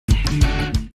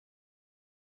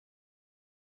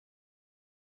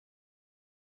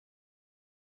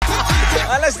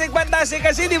Alastik fantastic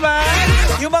kasi, di ba?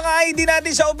 Yung mga ID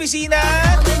natin sa opisina,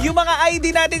 yung mga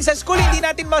ID natin sa school, hindi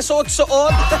natin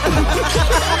masuot-suot.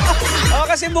 O,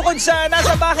 kasi bukod sa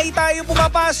nasa bahay tayo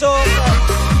pumapasok,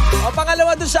 o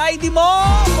pangalawa doon sa ID mo,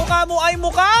 mukha mo ay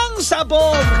mukhang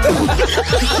sabog.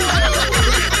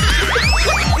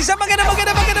 Isa maganda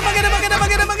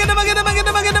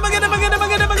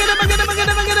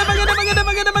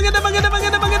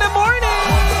morning.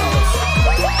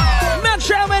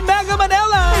 Metro and Mega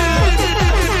Manila.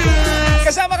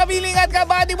 Kasama kabiling at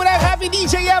kabady mo na happy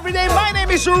DJ everyday. My name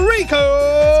is Rico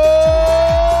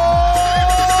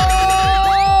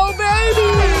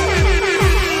Baby.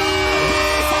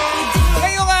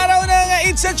 Ngayong araw na nga,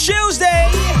 it's a Tuesday.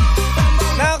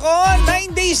 Nako,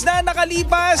 9 days na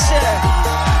nakalipas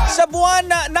sa buwan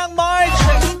ng March.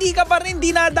 Hindi ka pa rin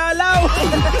dinadalaw.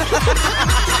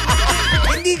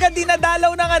 Hindi ka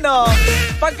dinadalaw ng ano.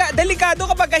 Delikado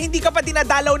kapag hindi ka pa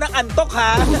dinadalaw ng antok,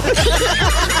 ha?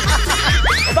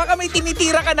 Baka may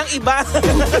tinitira ka ng iba.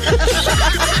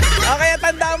 Kaya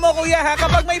tandaan mo, kuya, ha?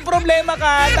 Kapag may problema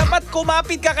ka, dapat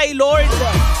kumapit ka kay Lord.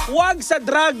 Huwag sa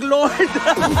drug lord.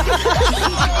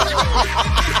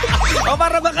 O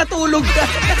para makatulog ka.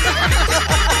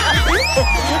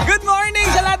 Good morning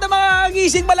sa lahat ng mga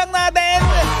gising pa lang natin.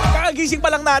 Kakagising pa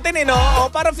lang natin, no?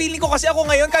 O parang feeling ko kasi ako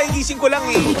ngayon, kagising ko lang,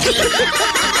 eh.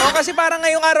 O kasi parang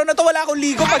ngayong araw na to, wala akong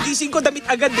ligo. Pagising ko, damit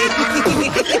agad, eh.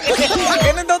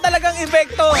 Ganun daw talagang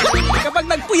epekto kapag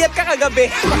nagpuyat ka kagabi.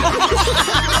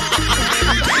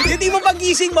 Hindi mo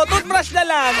pagising mo, toothbrush na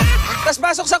lang. Tapos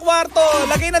pasok sa kwarto,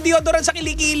 lagay na deodorant sa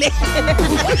kilikili.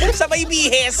 Sabay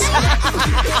bihes.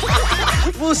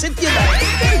 Busit yun, ha?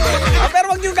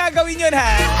 Pero huwag niyong gagawin yun,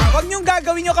 ha? Huwag niyong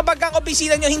gagawin yun kapag ang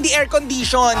opisina niyo hindi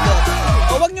air-conditioned.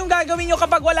 O huwag niyong gagawin yun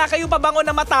kapag wala kayong pabango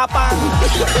na matapang.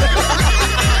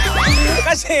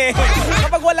 Kasi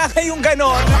kapag wala kayong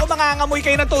ganon, ako mangangamoy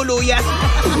kayo na tuluyan.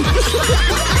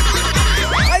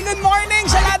 Ay, good morning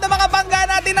sa lahat ng mga Pangga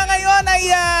natin na ngayon ay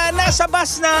nasa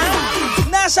bus na,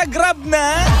 nasa Grab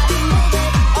na.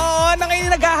 Oo, na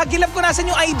ngayon naghahagilap ko nasan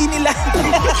yung ID nila.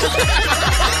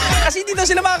 Kasi hindi daw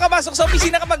sila makakapasok sa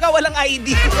opisina kapag walang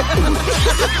ID.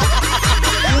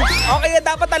 O kaya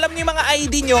dapat alam niyo yung mga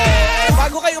ID nyo,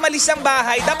 bago kayo umalis ng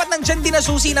bahay, dapat nandyan din na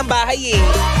susi ng bahay, eh.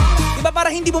 Diba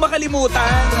para hindi mo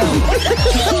makalimutan?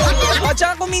 O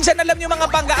tsaka kung minsan alam niyo mga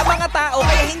Pangga, ang mga tao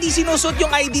kaya hindi sinusot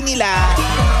yung ID nila.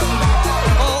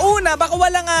 O una, baka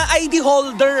walang ID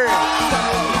holder.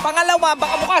 Pangalawa,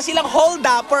 baka mukha silang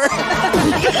hold-upper.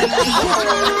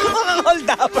 Mukhang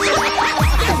hold-upper.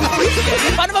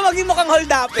 Paano ba maging mukhang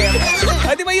hold-upper?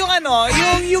 Di ba yung ano,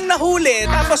 yung nahuli,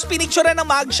 tapos pinicturean ng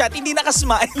mugshot, hindi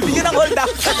nakasmile. Yun ang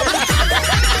hold-upper.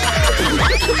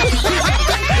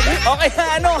 Okay,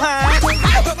 ano ha?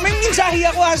 May mensahe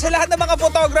ako sa lahat ng mga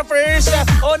photographers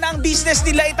o na ang business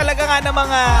nila ay talaga nga ng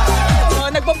mga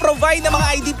nagpo-provide ng mga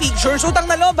ID pictures. Utang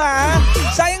na loob, ha?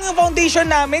 Sayang yung foundation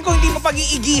namin kung hindi mo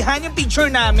pag-iigihan yung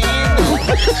picture namin.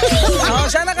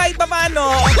 Sana kahit pa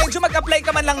paano, medyo mag-apply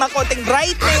ka man lang ng konting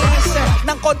brightness,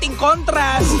 ng konting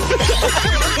contrast.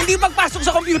 Hindi pagpasok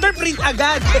sa computer, print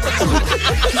agad.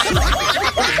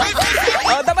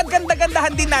 Dapat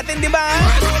ganda-gandahan din natin, di ba?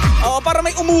 Para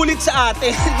may umulit sa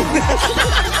atin.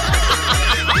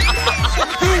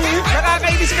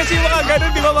 Nakakainis kasi yung mga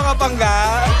ganun, di ba mga Pangga?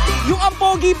 Yung ang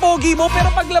pogi-pogi mo,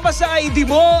 pero paglabas sa ID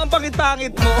mo, ang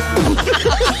pangit-pangit mo.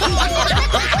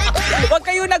 Huwag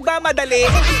kayo nagmamadali.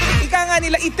 Ika nga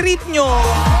nila, i-treat nyo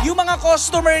yung mga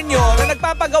customer nyo na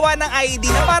nagpapagawa ng ID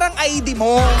na parang ID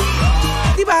mo.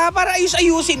 Di ba? Para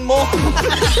ayus-ayusin mo.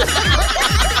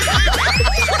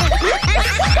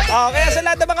 Kaya sa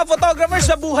lahat ng mga photographers,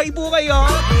 mabuhay po kayo.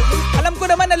 Alam ko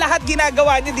naman na lahat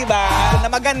ginagawa nyo, di ba? Na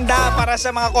maganda para sa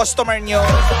mga customer nyo.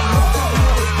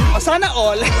 Sana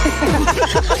all.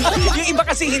 Yung iba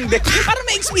kasi hindi. Para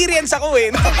may experience ako, eh.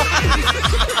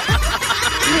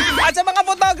 At sa mga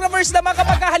photographers naman,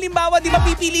 kapag halimbawa, di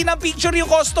mapipili ng picture yung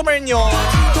customer nyo,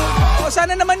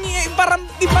 sana naman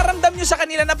iparamdam nyo sa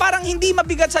kanila na parang hindi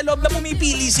mabigat sa loob na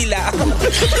pumipili sila.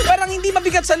 Parang hindi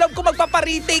mabigat sa loob kung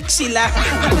magpaparetake sila.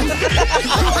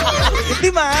 Di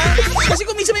ba? Kasi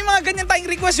kung minsan may mga ganyan tayong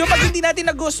request yun, pag hindi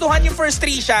natin nagustuhan yung first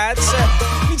 3 shots,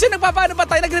 minsan nagpapaano pa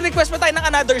tayo, nagre-request pa tayo ng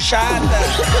another shot.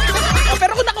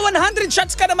 Pero kung naka 100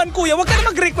 shots ka naman, kuya, huwag ka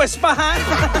na mag-request pa, ha?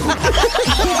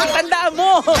 Tandaan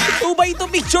mo, 2x2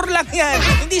 picture lang yan.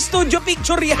 Hindi studio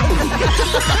picture yan.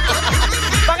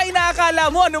 Baka inaakala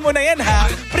mo, ano mo na yan, ha?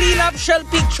 Prenuptial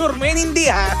picture mo yan, hindi,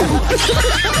 ha?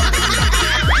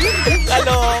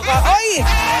 Kaloka. Oy!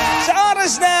 Sa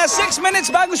oras na 6 minutes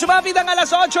bago sumapit ang alas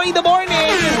 8 in the morning.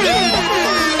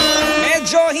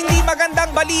 medyo hindi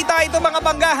magandang balita ito mga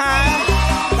Pangga ha.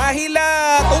 Dahil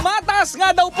tumataas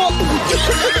nga daw po.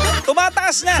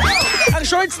 Tumataas nga ang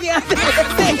shorts ni ate.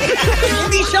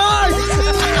 Hindi shorts.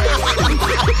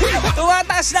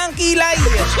 Tumataas na ang kilay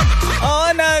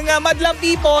ng madlang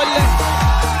people.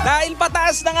 Dahil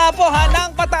pataas na nga po ha,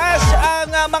 nang pataas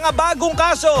ang mga bagong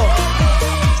kaso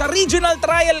sa Regional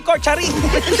Trial Court.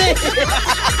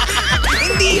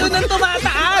 Hindi yun ang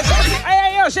tumataas.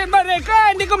 Ay, Jose Marico,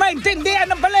 hindi ko maintindihan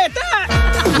ang baleta.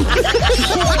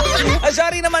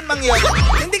 Sorry naman, Mang Yon.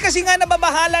 Hindi kasi nga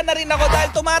nababahala na rin ako dahil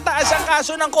tumataas ang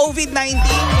kaso ng COVID-19.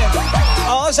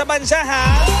 Oo, sa bansa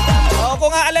ha. Oo, kung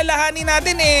aalalahanin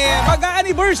natin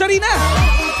mag-anniversary na.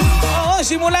 Oo,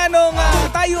 simula nung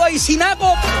tayo ay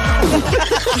sinakop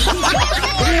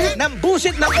ng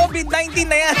busit na COVID-19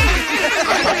 na yan.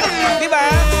 Diba?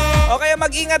 O kaya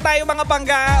mag-ingat tayo mga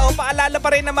Pangga. O paalala pa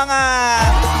rin ng mga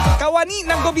kawani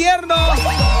ng gobyerno.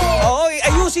 O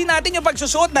ayusin natin yung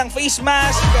pagsusuot ng face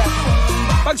mask,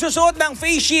 pagsusuot ng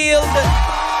face shield,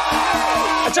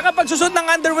 at saka pagsusuot ng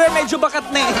underwear medyo bakat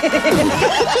na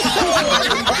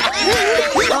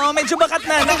medyo bakat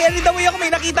na. Nag-edit away ako,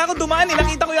 may nakita ko dumaan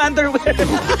nakita ko yung underwear.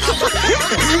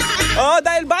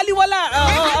 Dahil baliwala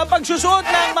ang pagsusuot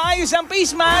ng maayos ang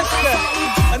face mask,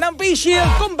 ng face shield,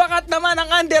 kung bakat naman ang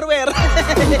underwear.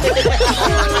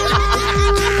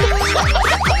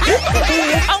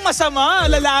 Ang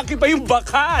masama, lalaki pa yung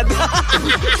bakat.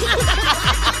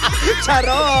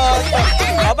 Charot.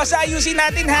 Basta ayusin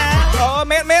natin ha.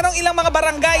 Merong ilang mga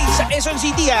barangay sa Quezon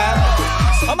City ha.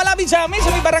 Malapit sa amin sa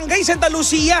may barangay Santa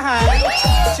Lucia ha.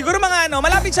 Siguro mga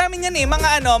malapit sa amin yan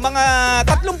mga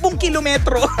 30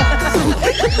 kilometro.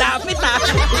 Lapit ha.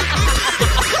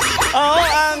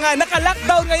 Ang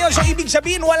naka-lockdown ngayon, so ibig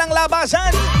sabihin walang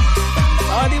labasan.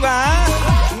 Di ba?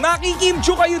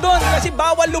 Makikimchu kayo doon kasi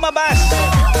bawal lumabas.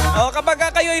 Kapag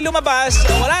kayo ay lumabas,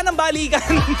 wala nang balikan.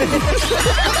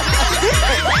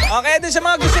 Kaya doon sa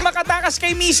mga gusto makatakas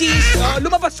kay Mrs.,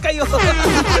 lumabas kayo.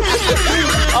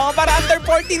 Para under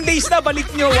 14 days na balik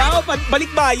nyo. Wow, balik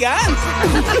bayan.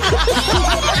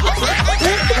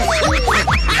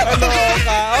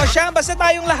 Siya, basta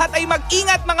tayong lahat ay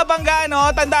mag-ingat mga Pangga,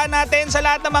 Tandaan natin sa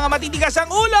lahat ng mga matitigas ang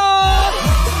ulo.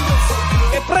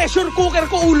 Pressure cooker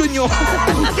ko ulo nyo.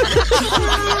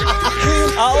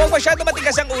 Huwag masyado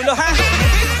matigas ang ulo ha.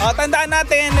 Tandaan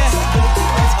natin,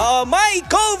 may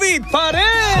COVID pa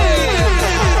rin.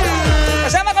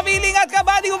 Kasama kapiling at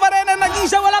kabady ko pa rin ang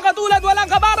nag-isa, walang katulad, walang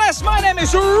kabaras. My name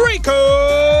is Rico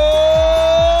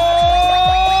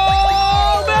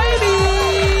Baby.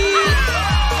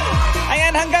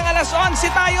 Ayan, hanggang alas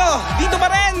 11 tayo. Dito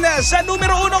pa rin sa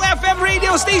numero 1 FM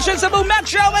radio station sa buong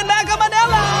Metro Manila,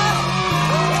 Manila.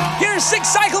 Here's 6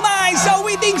 Cycle Minds sa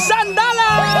Witing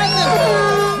Sandalan.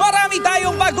 Marami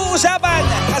tayong pag-uusapan.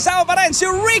 Kasama pa rin si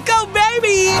Rico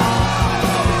Baby,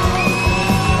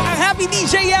 ang happy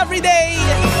DJ everyday.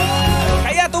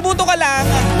 Kaya tumuto ka lang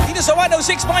dito sa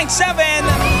 106.7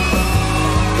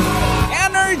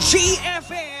 Energy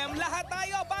FM. Lahat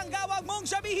tayo, Pangga, wag mong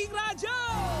sabihin radyo.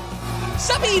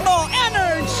 Sabihin mo,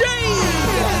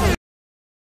 Energy!